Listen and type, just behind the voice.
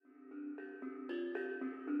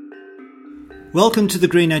Welcome to the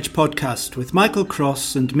Green Edge podcast with Michael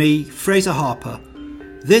Cross and me, Fraser Harper.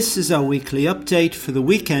 This is our weekly update for the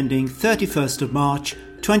week ending 31st of March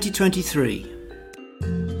 2023.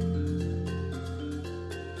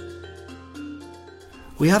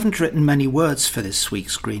 We haven't written many words for this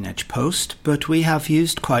week's Green Edge post, but we have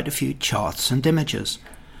used quite a few charts and images.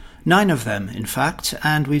 9 of them, in fact,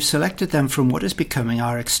 and we've selected them from what is becoming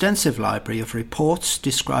our extensive library of reports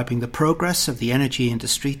describing the progress of the energy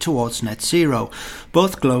industry towards net zero,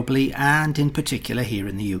 both globally and in particular here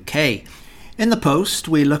in the UK. In the post,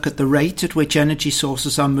 we look at the rate at which energy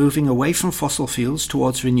sources are moving away from fossil fuels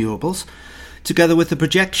towards renewables, together with the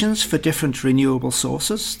projections for different renewable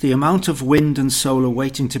sources, the amount of wind and solar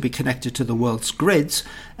waiting to be connected to the world's grids,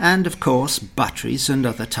 and of course batteries and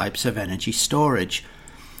other types of energy storage.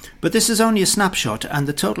 But this is only a snapshot, and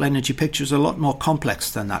the total energy picture is a lot more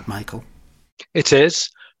complex than that, Michael. It is,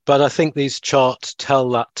 but I think these charts tell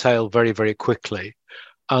that tale very, very quickly.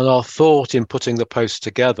 And our thought in putting the post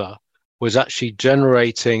together was actually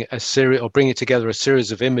generating a series, or bringing together a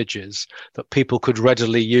series of images that people could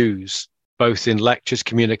readily use, both in lectures,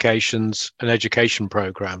 communications, and education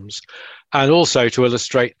programs, and also to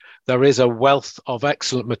illustrate there is a wealth of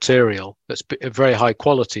excellent material that's very high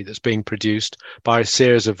quality that's being produced by a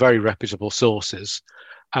series of very reputable sources.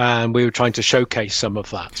 And we were trying to showcase some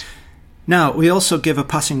of that. Now, we also give a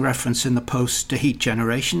passing reference in the post to heat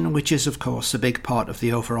generation, which is, of course, a big part of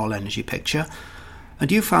the overall energy picture.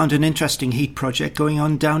 And you found an interesting heat project going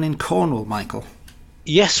on down in Cornwall, Michael.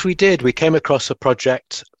 Yes, we did. We came across a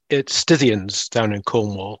project at Stithians down in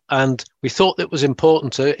Cornwall, and we thought it was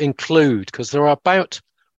important to include, because there are about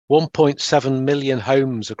 1.7 million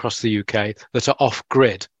homes across the UK that are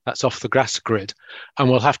off-grid, that's off the gas grid, and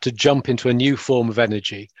will have to jump into a new form of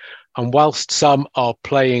energy. And whilst some are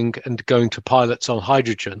playing and going to pilots on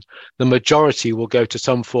hydrogen, the majority will go to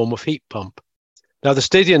some form of heat pump. Now, the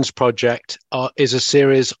Stithians project is a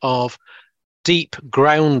series of deep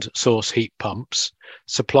ground source heat pumps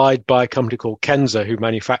supplied by a company called Kensa, who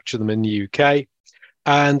manufacture them in the UK.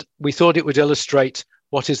 And we thought it would illustrate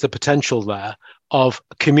what is the potential there of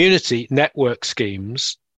community network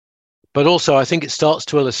schemes. But also, I think it starts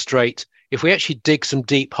to illustrate, if we actually dig some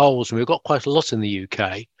deep holes, and we've got quite a lot in the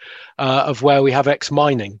UK, of where we have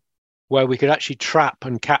ex-mining, where we could actually trap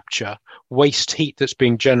and capture waste heat that's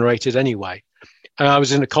being generated anyway. And I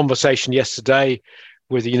was in a conversation yesterday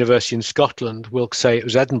with the University in Scotland, we'll say it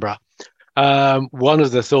was Edinburgh. One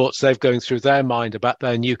of the thoughts they've going through their mind about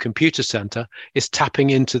their new computer centre is tapping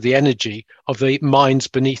into the energy of the mines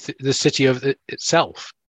beneath the city of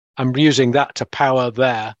itself and using that to power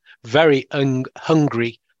their very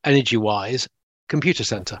hungry, energy-wise computer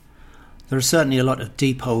centre. There are certainly a lot of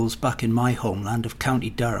deep holes back in my homeland of County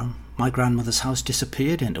Durham. My grandmother's house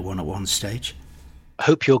disappeared into one at one stage. I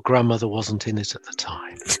hope your grandmother wasn't in it at the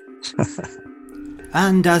time.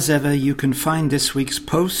 And as ever, you can find this week's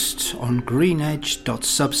post on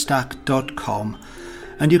greenedge.substack.com.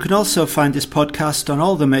 And you can also find this podcast on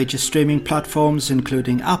all the major streaming platforms,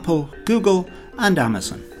 including Apple, Google, and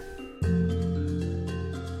Amazon.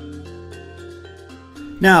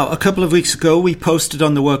 Now, a couple of weeks ago, we posted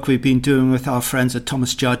on the work we've been doing with our friends at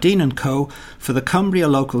Thomas Jardine & Co. for the Cumbria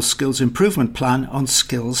Local Skills Improvement Plan on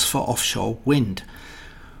skills for offshore wind.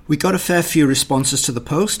 We got a fair few responses to the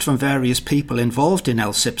post from various people involved in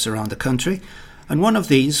LSIPs around the country, and one of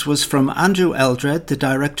these was from Andrew Eldred, the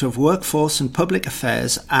Director of Workforce and Public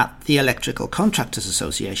Affairs at the Electrical Contractors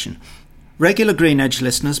Association. Regular Green Edge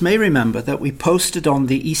listeners may remember that we posted on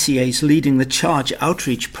the ECA's Leading the Charge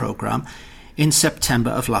outreach programme in September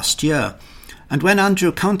of last year. And when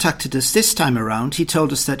Andrew contacted us this time around, he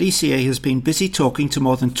told us that ECA has been busy talking to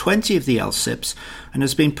more than 20 of the LSIPs and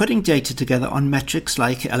has been putting data together on metrics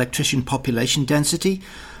like electrician population density,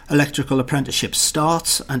 electrical apprenticeship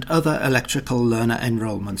starts, and other electrical learner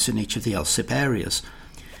enrolments in each of the LSIP areas.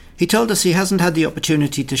 He told us he hasn't had the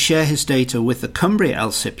opportunity to share his data with the Cumbria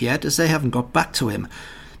LSIP yet, as they haven't got back to him.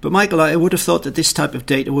 But Michael, I would have thought that this type of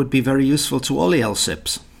data would be very useful to all the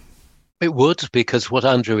LSIPs. It would, because what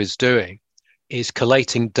Andrew is doing is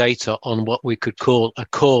collating data on what we could call a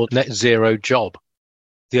core net zero job,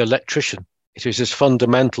 the electrician. It is as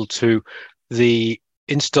fundamental to the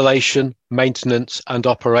installation, maintenance and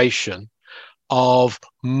operation of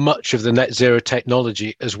much of the net zero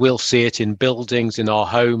technology as we'll see it in buildings, in our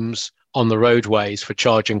homes, on the roadways for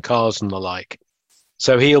charging cars and the like.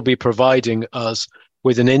 So he'll be providing us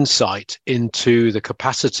with an insight into the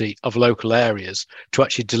capacity of local areas to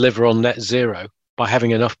actually deliver on net zero by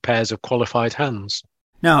having enough pairs of qualified hands.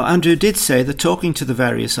 Now, Andrew did say that talking to the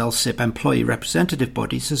various LSIP employee representative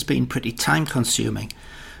bodies has been pretty time-consuming,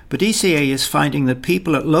 But ECA is finding that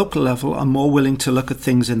people at local level are more willing to look at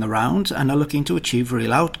things in the round and are looking to achieve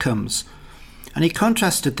real outcomes. And he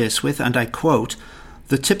contrasted this with, and I quote,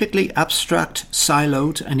 the typically abstract,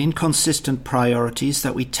 siloed and inconsistent priorities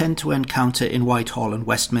that we tend to encounter in Whitehall and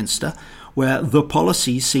Westminster, where the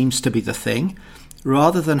policy seems to be the thing,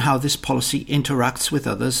 rather than how this policy interacts with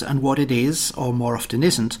others and what it is, or more often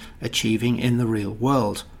isn't, achieving in the real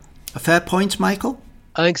world. A fair point, Michael?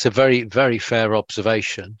 I think it's a very, very fair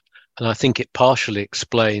observation. And I think it partially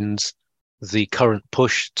explains the current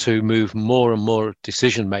push to move more and more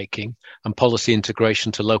decision-making and policy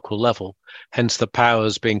integration to local level, hence the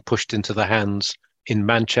powers being pushed into the hands in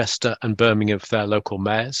Manchester and Birmingham of their local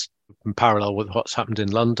mayors, in parallel with what's happened in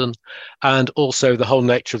London. And also the whole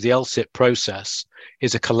nature of the LSIP process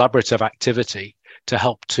is a collaborative activity to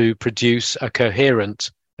help to produce a coherent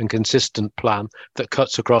and consistent plan that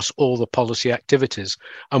cuts across all the policy activities.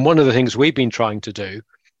 And one of the things we've been trying to do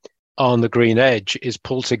on the Green Edge is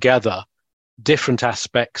pull together different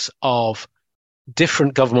aspects of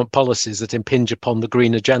different government policies that impinge upon the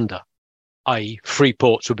green agenda, i.e. free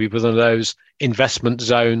ports would be one of those, investment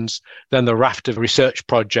zones, then the raft of research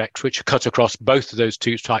projects which cut across both of those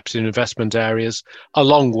two types of investment areas,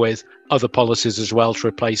 along with other policies as well to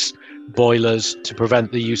replace boilers, to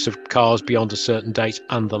prevent the use of cars beyond a certain date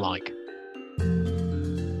and the like.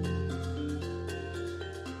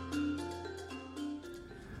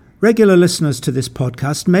 Regular listeners to this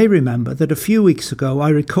podcast may remember that a few weeks ago I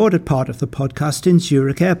recorded part of the podcast in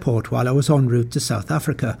Zurich Airport while I was en route to South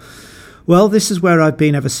Africa. Well, this is where I've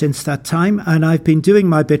been ever since that time, and I've been doing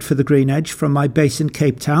my bit for the Green Edge from my base in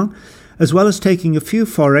Cape Town, as well as taking a few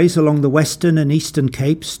forays along the Western and Eastern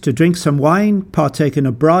Capes to drink some wine, partake in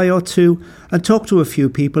a braai or two, and talk to a few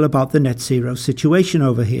people about the net zero situation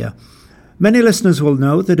over here. Many listeners will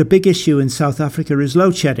know that a big issue in South Africa is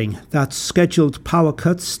load shedding, that's scheduled power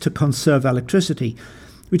cuts to conserve electricity,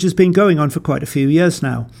 which has been going on for quite a few years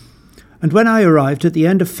now. And when I arrived at the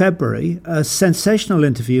end of February, a sensational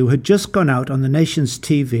interview had just gone out on the nation's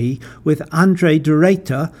TV with Andre de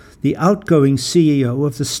Ruyter, the outgoing CEO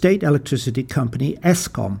of the state electricity company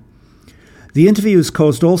Eskom. The interview has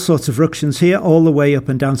caused all sorts of ructions here, all the way up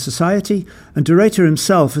and down society, and de Ruyter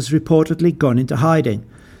himself has reportedly gone into hiding.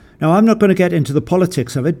 Now, I'm not going to get into the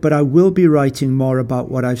politics of it, but I will be writing more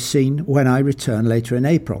about what I've seen when I return later in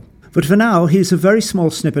April. But for now, here's a very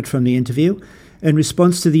small snippet from the interview in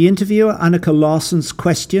response to the interviewer Annika Larsson's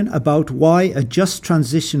question about why a just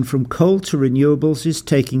transition from coal to renewables is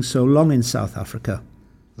taking so long in South Africa.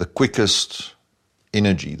 The quickest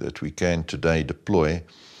energy that we can today deploy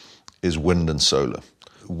is wind and solar.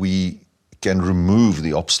 We can remove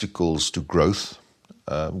the obstacles to growth,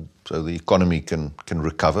 so the economy can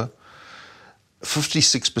recover.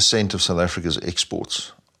 56% of South Africa's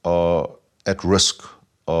exports are at risk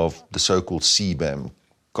of the so-called CBAM,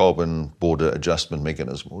 Carbon Border Adjustment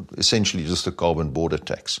Mechanism, or essentially just a carbon border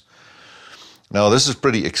tax. Now, this is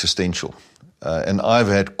pretty existential, and I've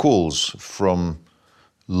had calls from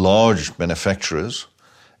large manufacturers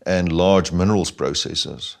and large minerals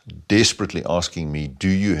processors desperately asking me, do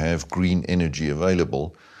you have green energy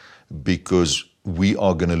available? Because we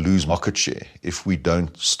are going to lose market share if we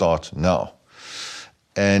don't start now.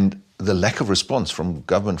 And the lack of response from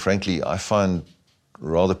government, frankly, I find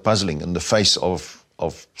rather puzzling in the face of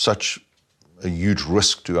such a huge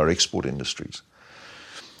risk to our export industries.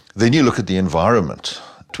 Then you look at the environment.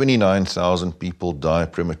 29,000 people die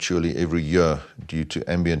prematurely every year due to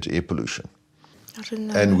ambient air pollution. I didn't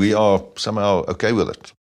know. And we are somehow okay with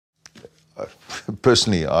it.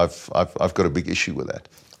 Personally, I've got a big issue with that.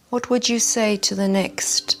 What would you say to the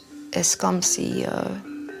next Eskom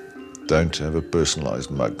CEO? Don't have a personalised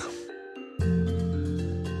mug.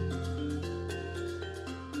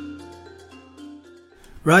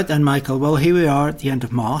 Right then, Michael. Well, here we are at the end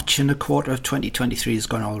of March, and a quarter of 2023 has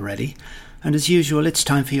gone already. And as usual, it's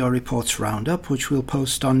time for your reports roundup, which we'll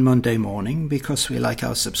post on Monday morning because we like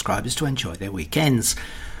our subscribers to enjoy their weekends.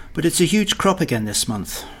 But it's a huge crop again this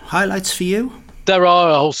month. Highlights for you? There are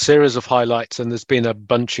a whole series of highlights, and there's been a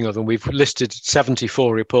bunching of them. We've listed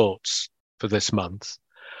 74 reports for this month.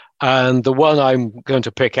 And the one I'm going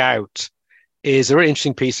to pick out is a really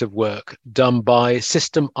interesting piece of work done by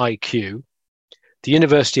System IQ, the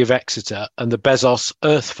University of Exeter, and the Bezos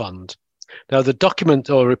Earth Fund. Now, the document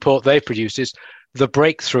or report they produced is The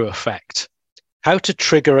Breakthrough Effect, how to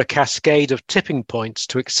trigger a cascade of tipping points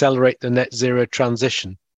to accelerate the net zero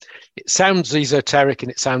transition. It sounds esoteric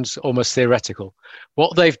and it sounds almost theoretical.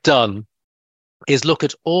 What they've done is look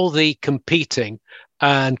at all the competing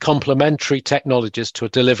and complementary technologies to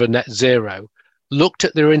deliver net zero, looked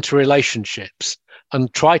at their interrelationships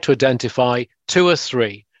and tried to identify two or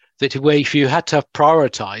three that if you had to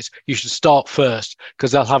prioritise, you should start first,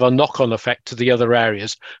 because they'll have a knock-on effect to the other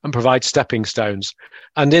areas and provide stepping stones.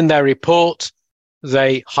 And in their report,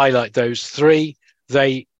 they highlight those three.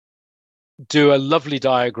 They do a lovely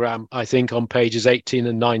diagram, I think, on pages 18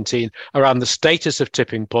 and 19 around the status of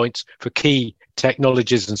tipping points for key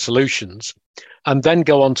technologies and solutions, and then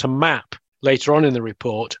go on to map later on in the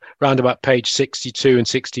report, round about page 62 and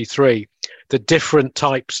 63, the different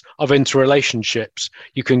types of interrelationships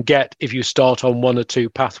you can get if you start on one or two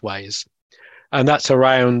pathways. And that's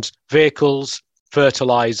around vehicles,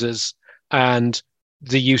 fertilizers, and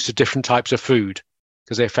the use of different types of food,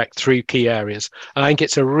 because they affect three key areas. And I think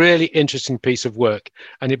it's a really interesting piece of work,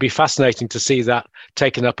 and it'd be fascinating to see that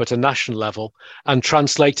taken up at a national level and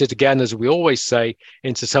translated again, as we always say,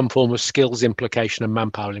 into some form of skills implication and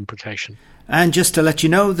manpower implication. And just to let you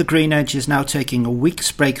know, the Green Edge is now taking a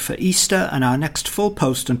week's break for Easter, and our next full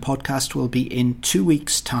post and podcast will be in 2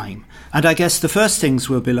 weeks' time. And I guess the first things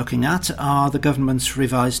we'll be looking at are the government's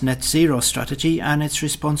revised net zero strategy and its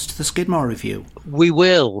response to the Skidmore Review. We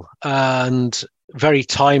will, and very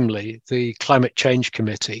timely, the Climate Change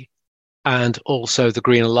Committee and also the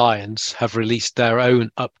Green Alliance have released their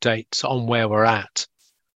own updates on where we're at,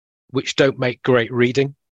 which don't make great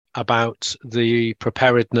reading about the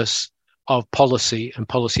preparedness of policy and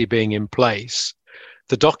policy being in place.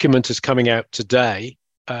 The document is coming out today,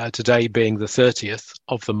 today being the 30th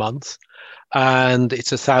of the month, and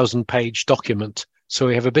it's a 1,000-page document. So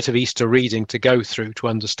we have a bit of Easter reading to go through to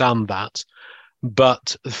understand that.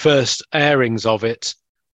 But the first airings of it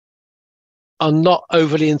are not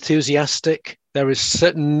overly enthusiastic. There is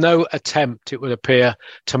no attempt, it would appear,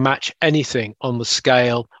 to match anything on the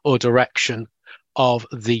scale or direction of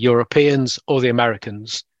the Europeans or the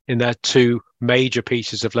Americans in their two major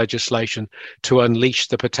pieces of legislation to unleash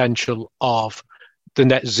the potential of the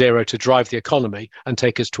net zero to drive the economy and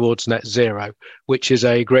take us towards net zero, which is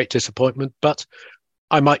a great disappointment. But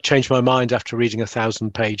I might change my mind after reading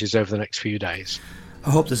 1,000 pages over the next few days. I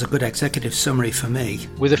hope there's a good executive summary for me.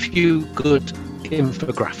 With a few good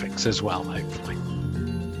infographics as well, hopefully.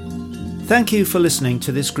 Thank you for listening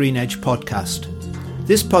to this Green Edge podcast.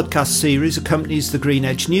 This podcast series accompanies the Green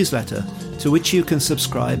Edge newsletter, to which you can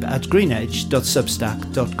subscribe at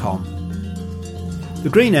greenedge.substack.com. The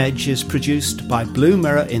Green Edge is produced by Blue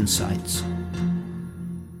Mirror Insights.